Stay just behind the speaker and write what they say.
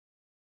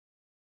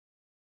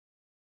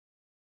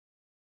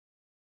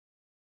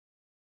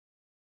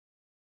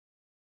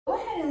Go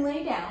ahead and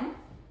lay down,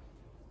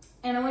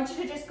 and I want you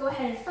to just go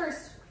ahead and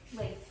first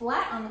lay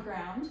flat on the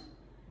ground,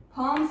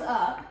 palms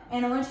up,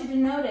 and I want you to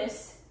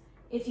notice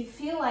if you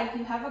feel like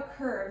you have a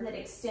curve that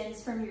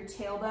extends from your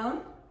tailbone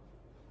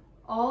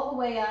all the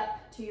way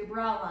up to your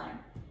brow line.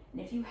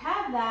 And if you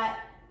have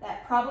that,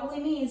 that probably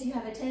means you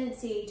have a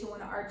tendency to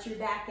want to arch your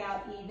back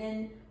out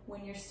even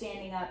when you're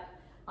standing up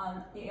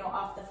on,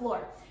 off the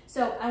floor.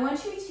 So I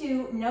want you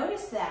to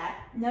notice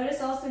that. Notice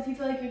also if you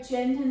feel like your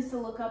chin tends to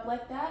look up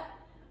like that,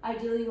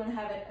 ideally you want to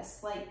have it a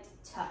slight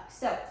tuck.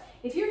 So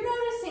if you're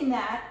noticing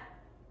that,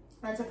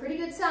 that's a pretty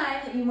good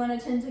sign that you want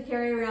to tend to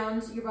carry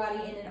around your body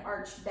in an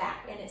arched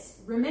back. And it's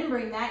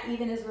remembering that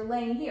even as we're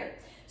laying here.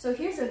 So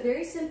here's a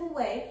very simple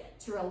way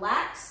to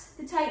relax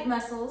the tight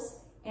muscles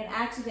and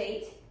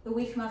activate the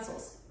weak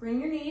muscles. Bring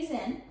your knees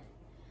in.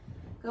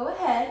 Go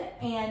ahead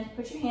and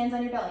put your hands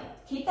on your belly.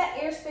 Keep that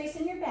air space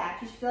in your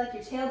back. You should feel like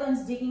your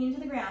tailbone's digging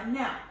into the ground.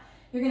 Now,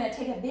 you're going to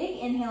take a big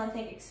inhale and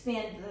think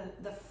expand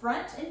the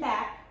front and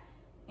back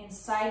and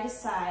side to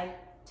side,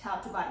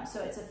 top to bottom.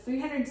 So it's a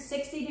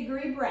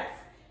 360-degree breath.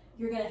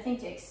 You're going to think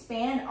to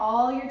expand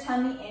all your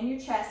tummy and your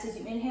chest as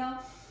you inhale.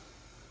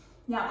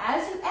 Now,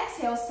 as you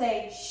exhale,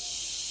 say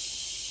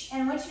shh,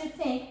 and I want you to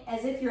think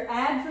as if your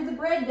abs are the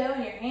bread dough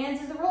and your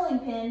hands is the rolling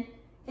pin.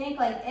 Think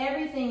like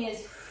everything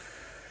is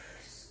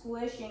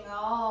squishing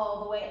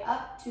all the way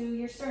up to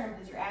your sternum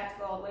because your abs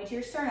go all the way to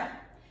your sternum.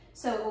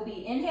 So it will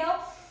be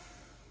inhale,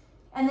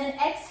 and then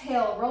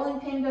exhale, rolling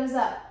pin goes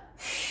up.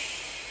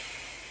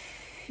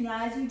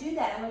 Now, as you do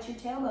that, I want your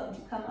tailbone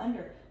to come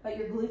under, but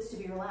your glutes to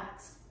be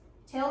relaxed.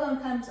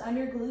 Tailbone comes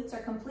under, glutes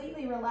are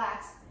completely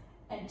relaxed,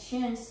 and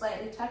chin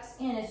slightly tucks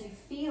in as you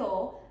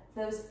feel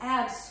those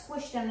abs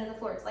squished down to the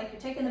floor. It's like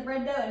you're taking the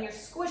bread dough and you're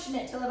squishing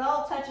it till it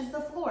all touches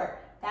the floor.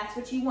 That's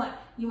what you want.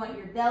 You want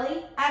your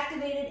belly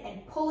activated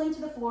and pulling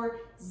to the floor,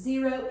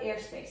 zero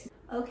airspace.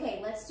 Okay,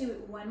 let's do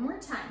it one more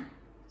time.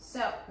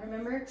 So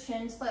remember,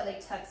 chin slightly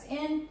tucks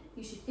in.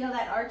 You should feel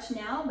that arch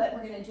now, but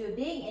we're gonna do a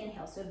big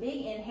inhale. So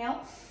big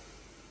inhale.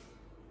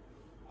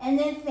 And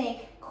then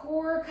think,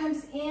 core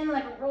comes in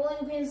like a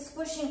rolling pin,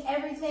 squishing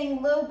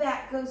everything. Low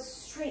back goes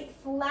straight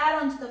flat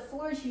onto the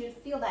floor. So you should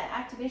feel that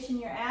activation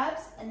in your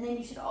abs. And then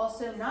you should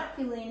also not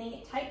feel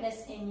any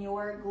tightness in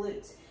your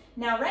glutes.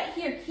 Now right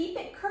here, keep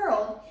it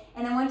curled.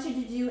 And I want you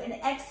to do an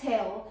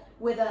exhale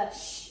with a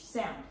shh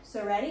sound.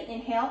 So ready?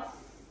 Inhale,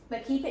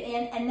 but keep it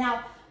in. And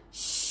now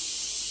shh.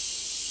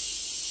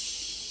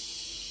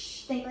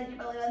 Think like your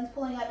belly button's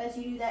pulling up as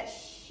you do that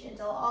shh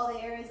until all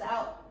the air is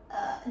out.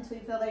 Until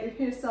you feel that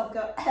yourself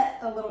go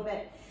a little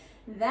bit.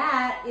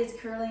 That is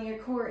curling your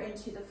core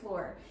into the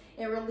floor.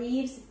 It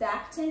relieves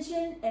back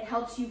tension. It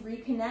helps you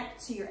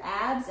reconnect to your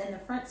abs and the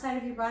front side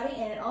of your body,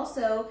 and it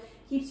also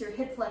keeps your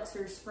hip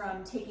flexors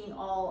from taking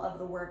all of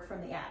the work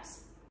from the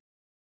abs.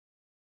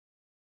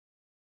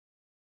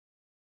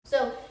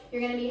 So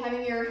you're going to be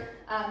having your,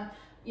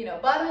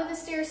 bottom of the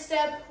stair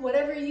step,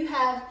 whatever you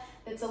have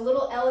that's a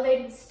little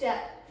elevated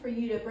step for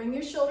you to bring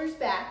your shoulders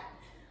back,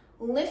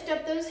 lift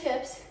up those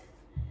hips,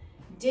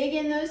 dig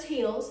in those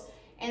heels,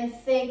 and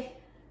think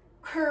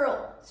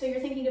curl. So you're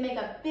thinking to make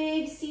a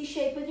big C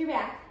shape with your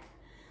back.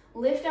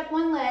 Lift up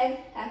one leg,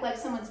 act like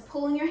someone's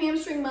pulling your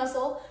hamstring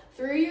muscle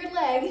through your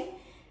leg,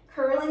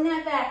 curling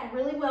that back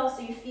really well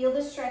so you feel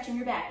the stretch in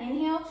your back.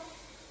 Inhale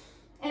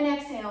and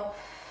exhale.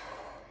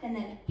 And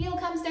then heel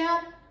comes down,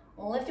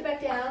 lift it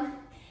back down,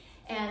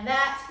 and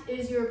that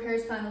is your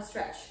paraspinal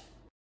stretch.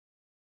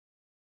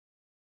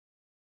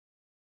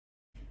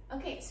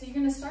 Okay, so you're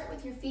gonna start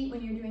with your feet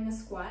when you're doing a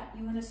squat.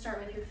 You wanna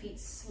start with your feet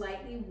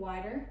slightly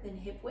wider than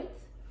hip width.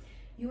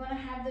 You wanna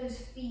have those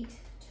feet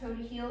toe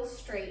to heel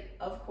straight,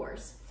 of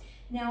course.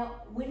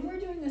 Now, when we're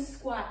doing a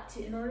squat,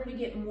 in order to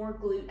get more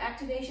glute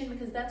activation,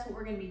 because that's what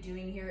we're gonna be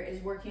doing here,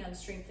 is working on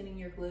strengthening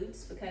your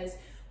glutes, because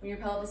when your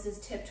pelvis is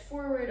tipped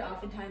forward,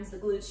 oftentimes the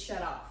glutes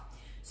shut off.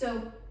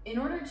 So in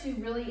order to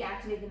really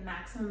activate the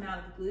maximum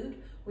amount of glute,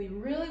 we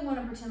really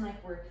wanna pretend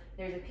like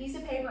there's a piece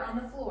of paper on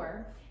the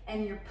floor,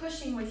 and you're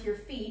pushing with your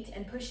feet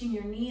and pushing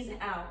your knees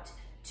out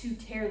to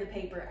tear the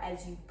paper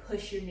as you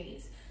push your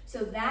knees.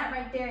 So that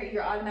right there,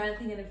 you're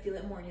automatically gonna feel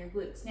it more in your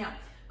glutes. Now,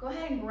 go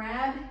ahead and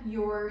grab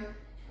your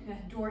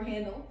door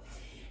handle,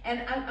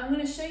 and I'm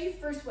gonna show you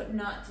first what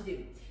not to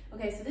do.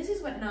 Okay, so this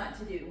is what not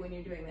to do when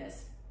you're doing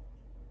this.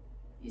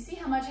 You see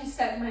how much I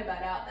stuck my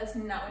butt out? That's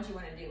not what you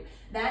wanna do.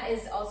 That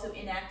is also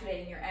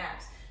inactivating your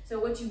abs. So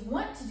what you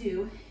want to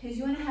do is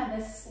you wanna have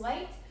a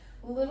slight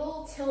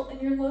little tilt in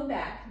your low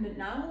back, but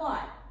not a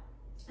lot.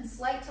 A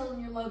slight tilt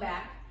in your low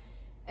back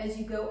as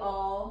you go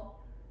all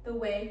the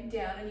way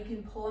down, and you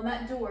can pull on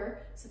that door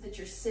so that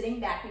you're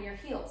sitting back in your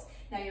heels.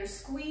 Now you're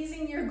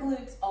squeezing your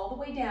glutes all the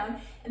way down,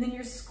 and then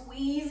you're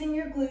squeezing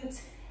your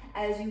glutes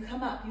as you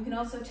come up. You can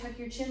also tuck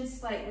your chin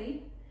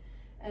slightly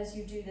as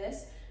you do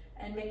this,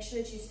 and make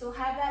sure that you still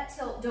have that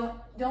tilt.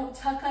 Don't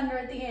tuck under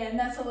at the end.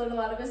 That's what a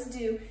lot of us do.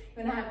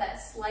 You're gonna have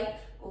that slight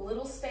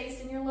little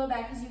space in your low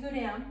back as you go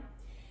down.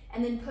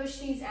 And then push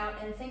these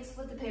out and think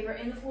split the paper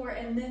in the floor,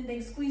 and then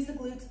think squeeze the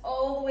glutes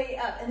all the way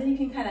up. And then you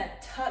can kind of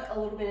tuck a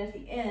little bit at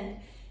the end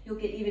you'll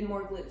get even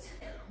more glutes.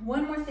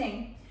 One more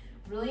thing,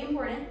 really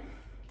important.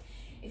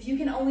 If you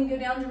can only go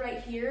down to right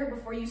here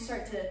before you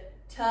start to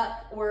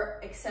tuck or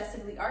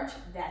excessively arch,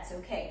 that's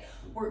okay.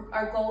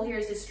 Our goal here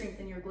is to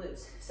strengthen your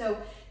glutes. So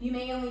you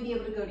may only be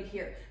able to go to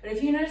here, but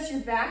if you notice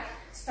your back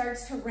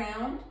starts to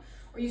round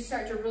or you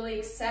start to really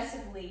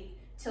excessively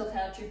tilt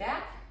out your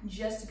back,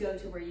 just go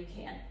to where you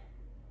can.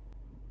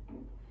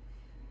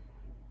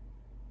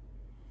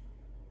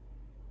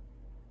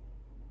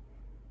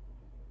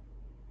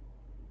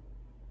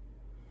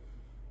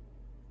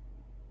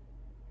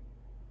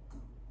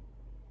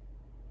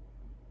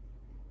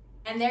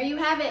 And there you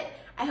have it.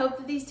 I hope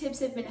that these tips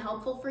have been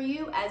helpful for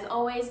you. As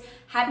always,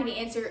 happy to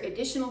answer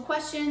additional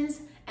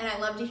questions, and I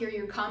love to hear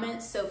your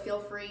comments, so feel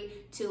free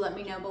to let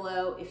me know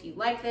below if you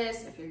like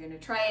this, if you're gonna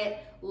try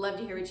it. Love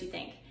to hear what you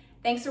think.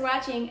 Thanks for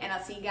watching, and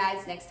I'll see you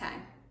guys next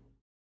time.